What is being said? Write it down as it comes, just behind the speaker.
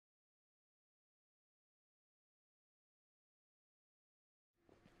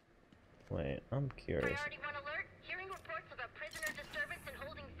Wait, I'm curious. Priority 1 alert. Hearing reports of a prisoner disturbance in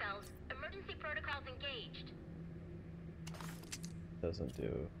holding cells. Emergency protocols engaged.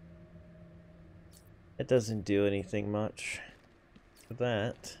 It doesn't do anything much for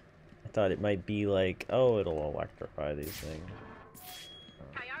that. I thought it might be like, oh, it'll electrify these things.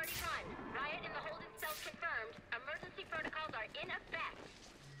 Priority 1. Riot in the holding cells confirmed. Emergency protocols are in effect.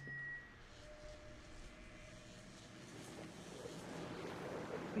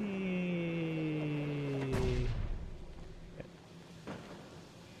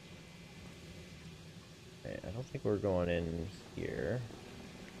 Okay, I don't think we're going in here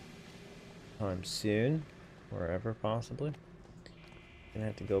time soon, wherever possibly. Gonna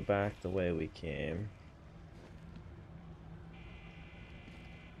have to go back the way we came.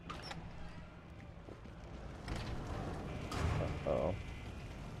 Uh-oh.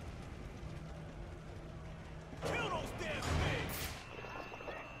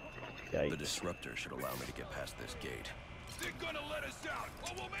 The disruptor should allow me to get past this gate. They're gonna let us out,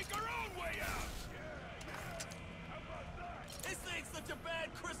 or we'll make our own way out! How about that? This ain't such a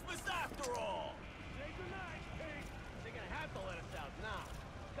bad Christmas after all! Say goodnight, Pete! They're gonna have to let us out now.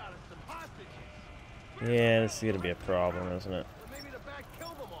 Got us some hostages. Yeah, this is gonna be a problem, isn't it? Or maybe the back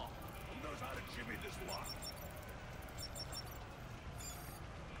killed them all. Who knows how to jimmy this lock?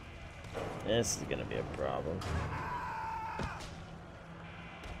 This is gonna be a problem.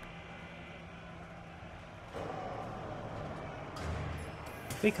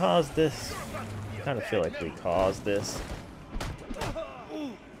 We caused this. I kind of feel like we caused this.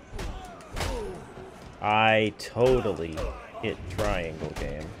 I totally hit triangle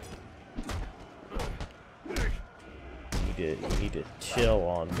game. You need to chill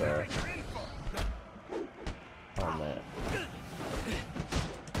on that.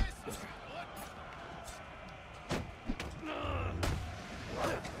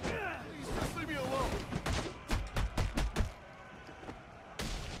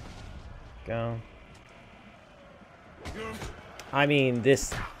 Go. I mean,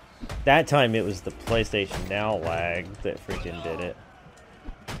 that time it was the PlayStation Now lag that freaking did it.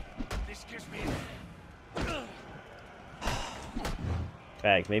 This gives me...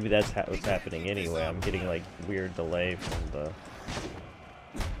 Fact, maybe that's what's happening anyway. I'm getting like weird delay from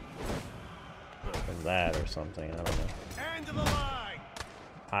that or something. I don't know. End of the line.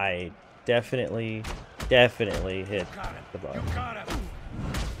 I definitely hit the button. You got it!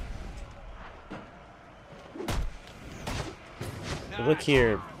 So look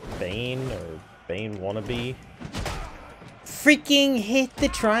here, Bane or Bane wannabe. Freaking hit the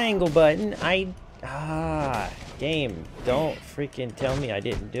triangle button. Game, don't freaking tell me I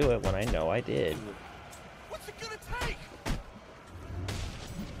didn't do it when I know I did. What's it gonna take?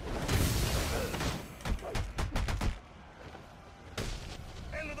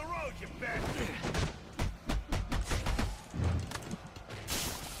 End of the road, you bastard!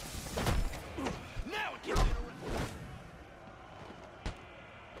 Now it gets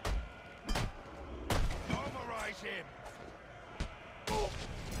Normalize him!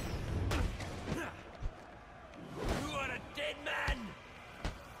 You are a dead man.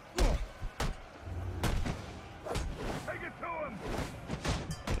 Take it to him!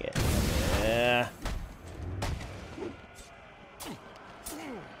 Yeah.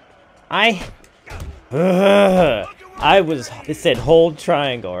 It said hold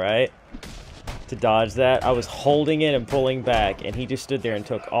triangle, right? To dodge that. I was holding it and pulling back, and he just stood there and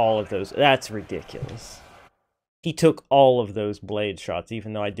took all of those. That's ridiculous. He took all of those blade shots,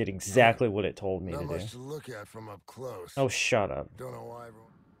 even though I did exactly what it told me to Not do. much to look at from up close. Oh, shut up. Don't know why everyone...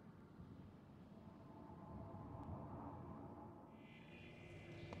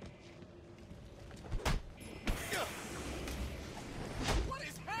 What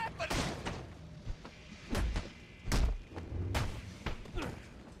is happening?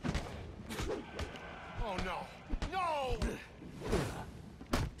 Oh no! No!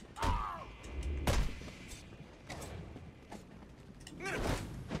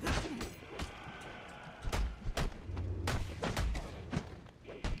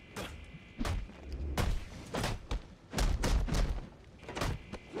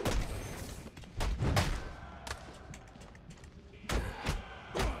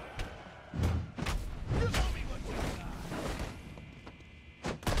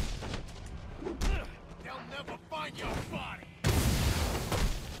 They'll never find your body.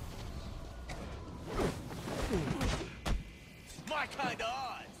 My kind of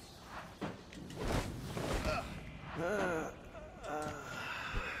odds.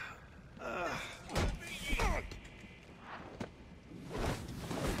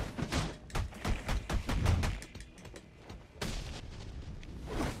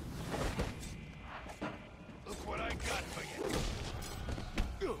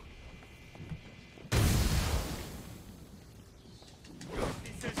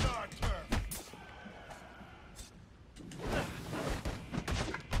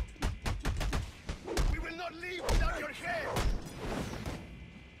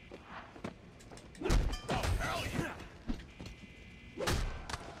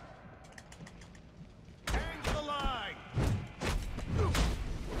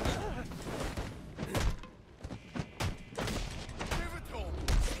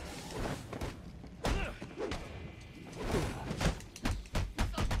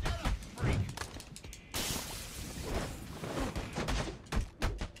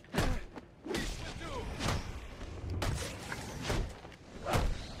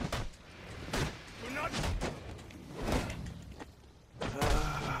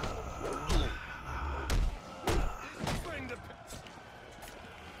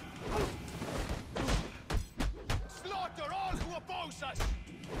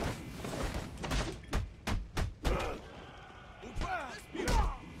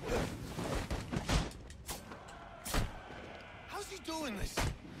 doing this.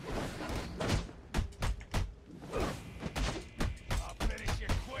 I'll finish you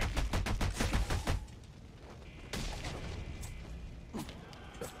quick.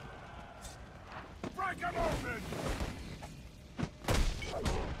 Break him open!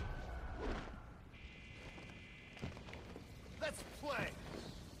 Let's play.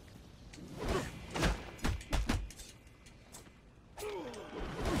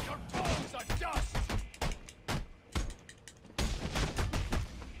 Your tongues are dust!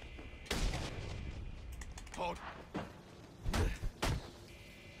 Hold.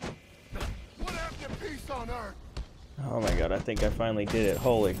 What happened to peace on Earth? Oh my god, I think I finally did it.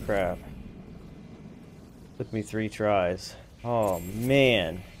 Holy crap. Took me 3 tries. Oh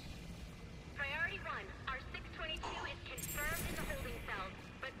man. Priority 1, our 622 is confirmed in the holding cells,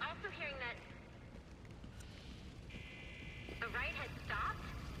 but also hearing that a riot has stopped.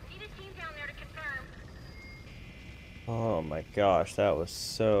 Need a team down there to confirm. Oh my gosh, that was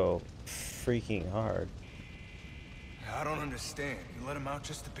so freaking hard. I don't understand. You let him out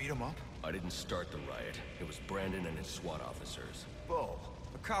just to beat him up? I didn't start the riot. It was Brandon and his SWAT officers. Bull.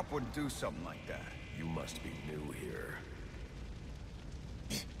 A cop wouldn't do something like that. You must be new here.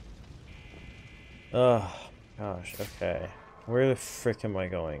 Oh gosh, okay. Where the frick am I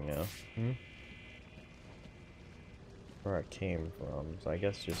going now? Where I came from. So I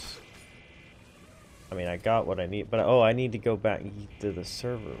guess just... I mean, I got what I need, but oh, I need to go back to the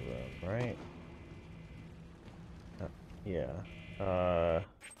server room, right? Yeah. How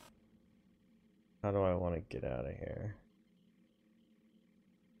do I want to get out of here?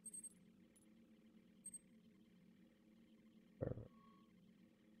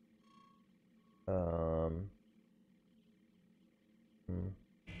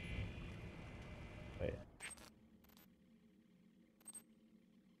 Wait.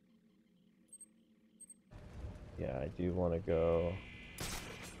 Yeah, I do want to go.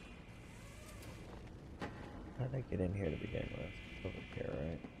 How did I get in here to begin with? Over here,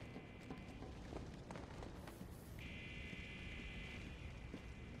 right?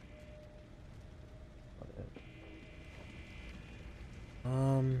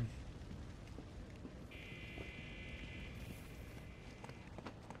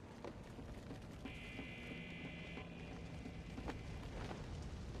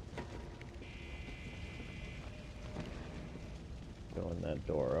 Go in that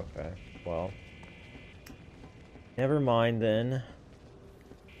door, okay. Well, never mind then.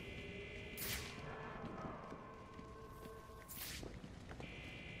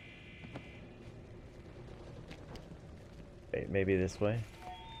 Wait, maybe this way?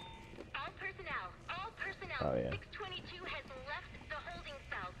 All personnel, Oh, yeah. 622 has left the holding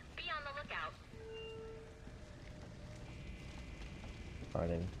cells. Be on the lookout.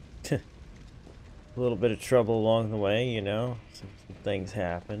 Finding a little bit of trouble along the way, you know. Some things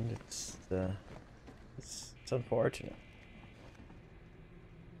happened. It's unfortunate.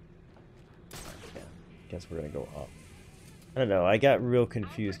 Yeah, guess we're gonna go up. I don't know. I got real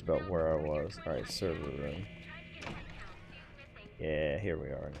confused about where I was. All right, server room. Yeah, here we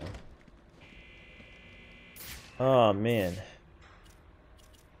are now. Oh man,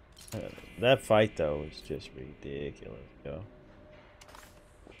 that fight though was just ridiculous. Go.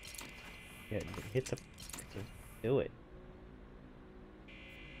 Yeah, hit the. Just do it.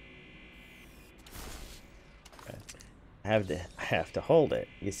 Okay. I have to hold it.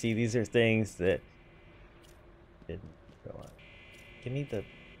 You see, these are things that didn't go on. Give me the.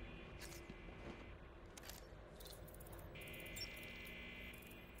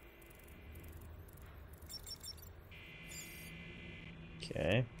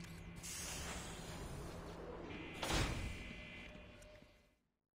 Okay.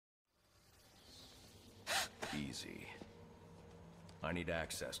 Easy. I need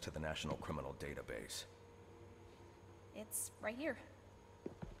access to the National Criminal Database. It's right here.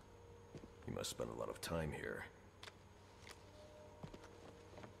 You must spend a lot of time here.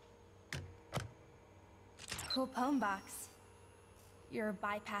 Cool poem box. You're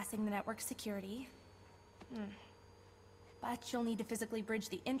bypassing the network security. But you'll need to physically bridge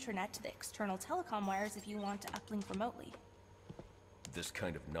the intranet to the external telecom wires if you want to uplink remotely. This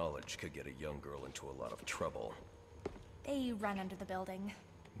kind of knowledge could get a young girl into a lot of trouble. They run under the building.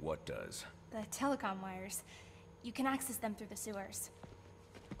 What does? The telecom wires. You can access them through the sewers.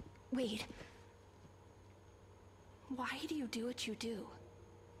 Wait. Why do you do what you do?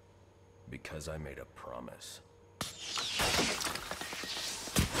 Because I made a promise.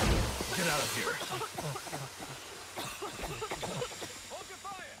 Get out of here. Hold your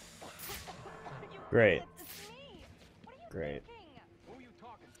fire! Great. Great. Who are you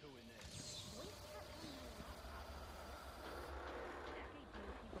talking to in there?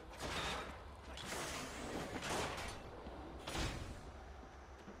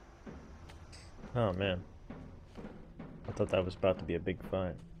 Oh man. I thought that was about to be a big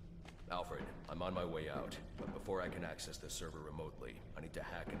fight. Alfred, I'm on my way out, but before I can access the server remotely, I need to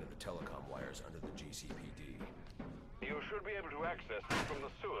hack into the telecom wires under the GCPD. You should be able to access them from the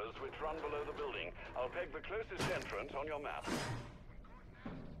sewers which run below the building. I'll peg the closest entrance on your map.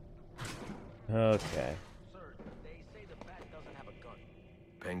 Okay. Sir, they say the bat doesn't have a gun.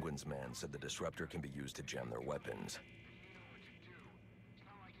 Penguin's man said the disruptor can be used to jam their weapons.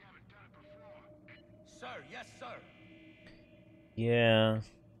 Sir, yes, sir. Yeah.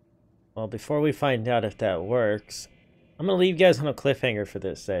 Well, before we find out if that works, I'm gonna leave you guys on a cliffhanger for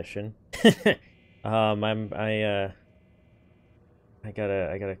this session. I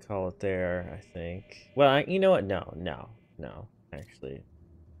gotta call it there, I think. Well, you know what? No. Actually,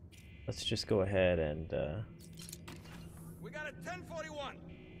 let's just go ahead and, We got a 1041.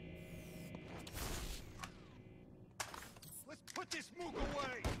 Let's put this mook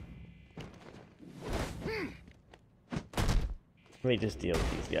away. let me just deal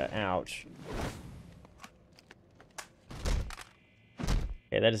with these guys. Ouch.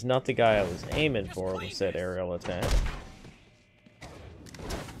 Okay, that is not the guy I was aiming for with said aerial attack.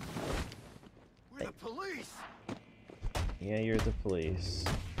 We're the police. Yeah, you're the police.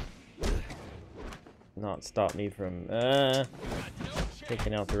 Not stop me from,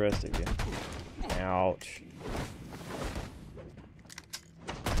 taking out the rest of you. Ouch.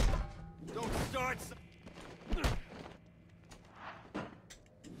 Don't start.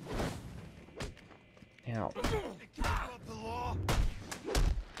 Ow. Above the law.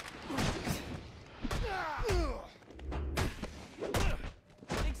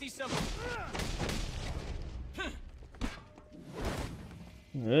 Thinks he's something.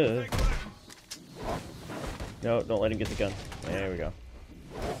 Ugh. No, don't let him get the gun. There we go.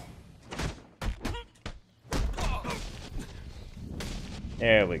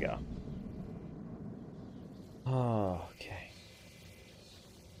 There we go. Oh, okay.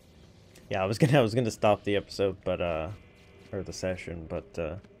 Yeah, I was gonna stop the episode, but or the session, but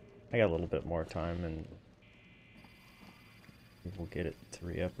I got a little bit more time, and we'll get it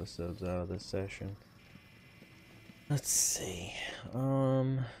 3 episodes out of this session. Let's see.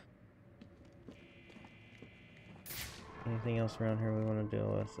 Anything else around here we want to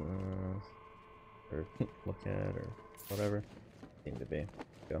deal with, or look at, or whatever? Seem to be.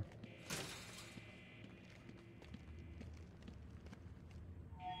 Go.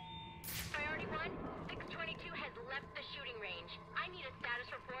 Priority 1, 622 has left the shooting range. I need a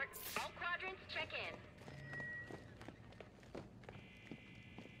status report. All quadrants, check in.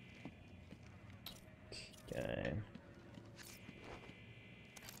 Okay.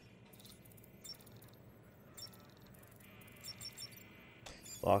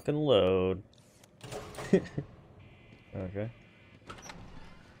 Lock and load. Okay.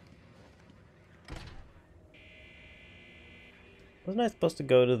 Wasn't I supposed to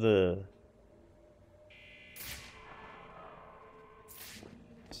go to the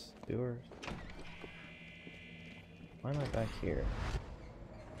sewers? Why am I back here?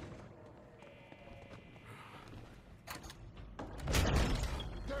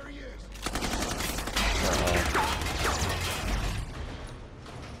 There he is.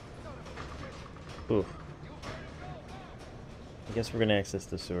 Oof. I guess we're gonna access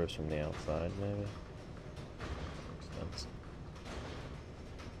the sewers from the outside, maybe. Makes sense.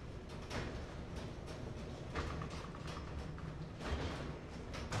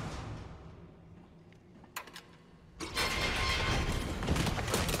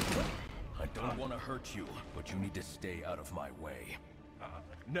 I don't want to hurt you, but you need to stay out of my way.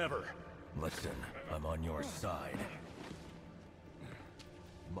 Never. Listen, I'm on your side.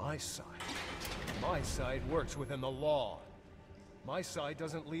 My side? My side works within the law. My side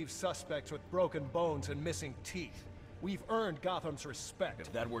doesn't leave suspects with broken bones and missing teeth. We've earned Gotham's respect.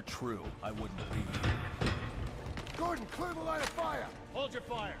 If that were true, I wouldn't be here. Gordon, clear the line of fire. Hold your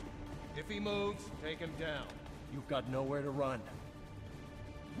fire. If he moves, take him down. You've got nowhere to run.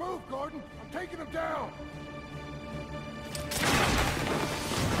 Move, Gordon. I'm taking him down.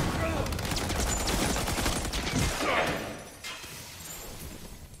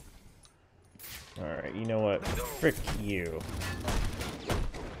 Alright, you know what? Frick you.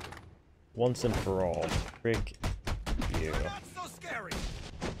 Once and for all. Frick you. Not so scary.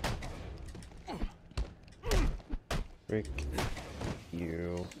 Frick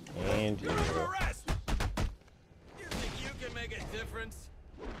you. And you. Arrest. You think you can make a difference?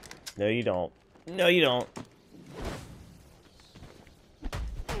 No, you don't. No, you don't.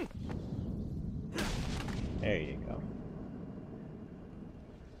 There you go.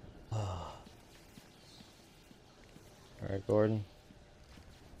 Alright, Gordon.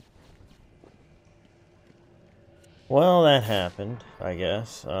 Well, that happened, I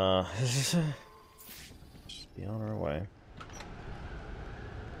guess. Just be on our way.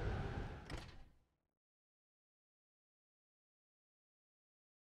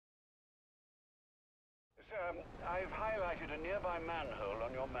 I've highlighted a nearby manhole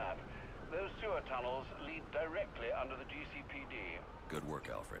on your map. Those sewer tunnels lead directly under the GCPD. Good work,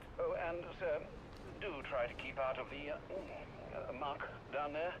 Alfred. Oh, and, sir, do try to keep out of the muck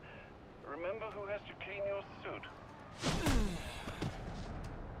down there. Remember who has to clean your suit.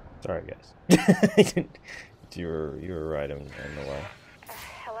 Sorry, guys. you were right in the way.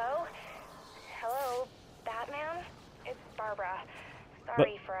 Hello? Hello, Batman? It's Barbara.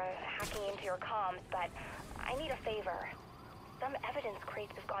 Sorry for hacking into your comms, but I need a favor. Some evidence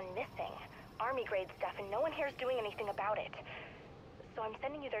crates have gone missing. Army-grade stuff, and no one here is doing anything about it. So I'm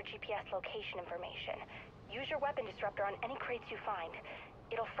sending you their GPS location information. Use your weapon disruptor on any crates you find.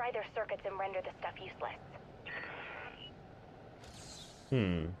 It'll fry their circuits and render the stuff useless.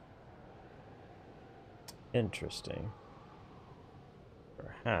 Interesting.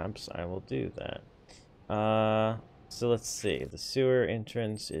 Perhaps I will do that. So let's see. The sewer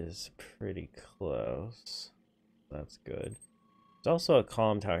entrance is pretty close. That's good. There's also a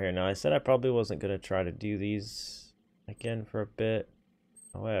comm tower here. Now, I said I probably wasn't going to try to do these again for a bit.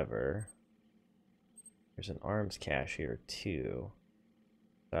 However, there's an arms cache here too.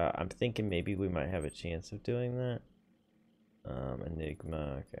 I'm thinking maybe we might have a chance of doing that.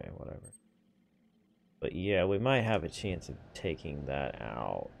 Enigma, okay, whatever. But yeah, we might have a chance of taking that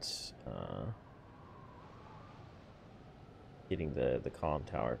out. Getting the comm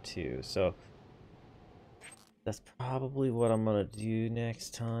tower too. So that's probably what I'm gonna do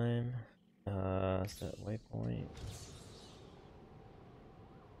next time. Is that waypoint?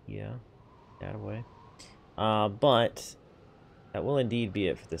 Yeah, that away. But that will indeed be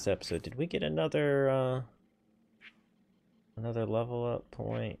it for this episode. Did we get another level up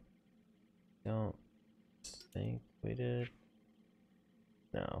point? Don't think we did.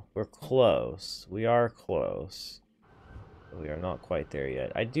 No, we're close. We are close. We are not quite there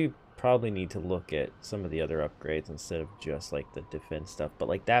yet. I do probably need to look at some of the other upgrades instead of just like the defense stuff. But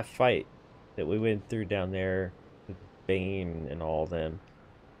like that fight that we went through down there with Bane and all them,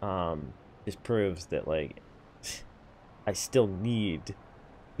 just proves that like I still need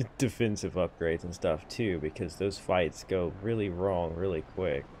defensive upgrades and stuff too, because those fights go really wrong really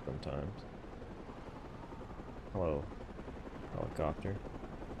quick sometimes. Hello, helicopter.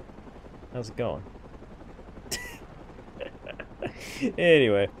 How's it going?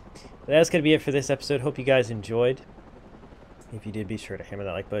 Anyway, that's going to be it for this episode. Hope you guys enjoyed. If you did, be sure to hammer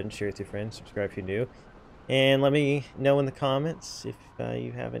that like button, share it with your friends, subscribe if you're new, and let me know in the comments if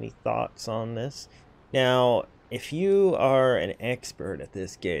you have any thoughts on this. Now, if you are an expert at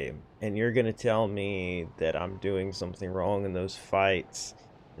this game and you're going to tell me that I'm doing something wrong in those fights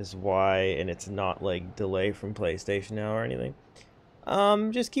is why, and it's not like delay from PlayStation Now or anything,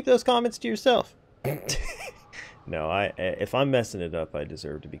 just keep those comments to yourself. No, if I'm messing it up, I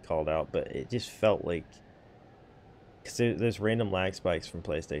deserve to be called out, but it just felt like, because there's random lag spikes from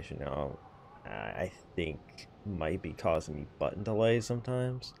PlayStation Now, I think might be causing me button delays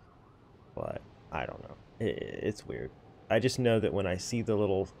sometimes, but I don't know. It's weird. I just know that when I see the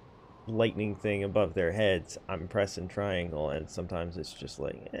little lightning thing above their heads, I'm pressing triangle, and sometimes it's just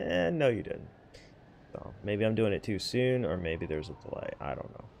like, no you didn't. So maybe I'm doing it too soon, or maybe there's a delay. I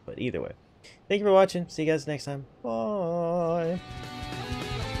don't know. But either way, thank you for watching. See you guys next time. Bye.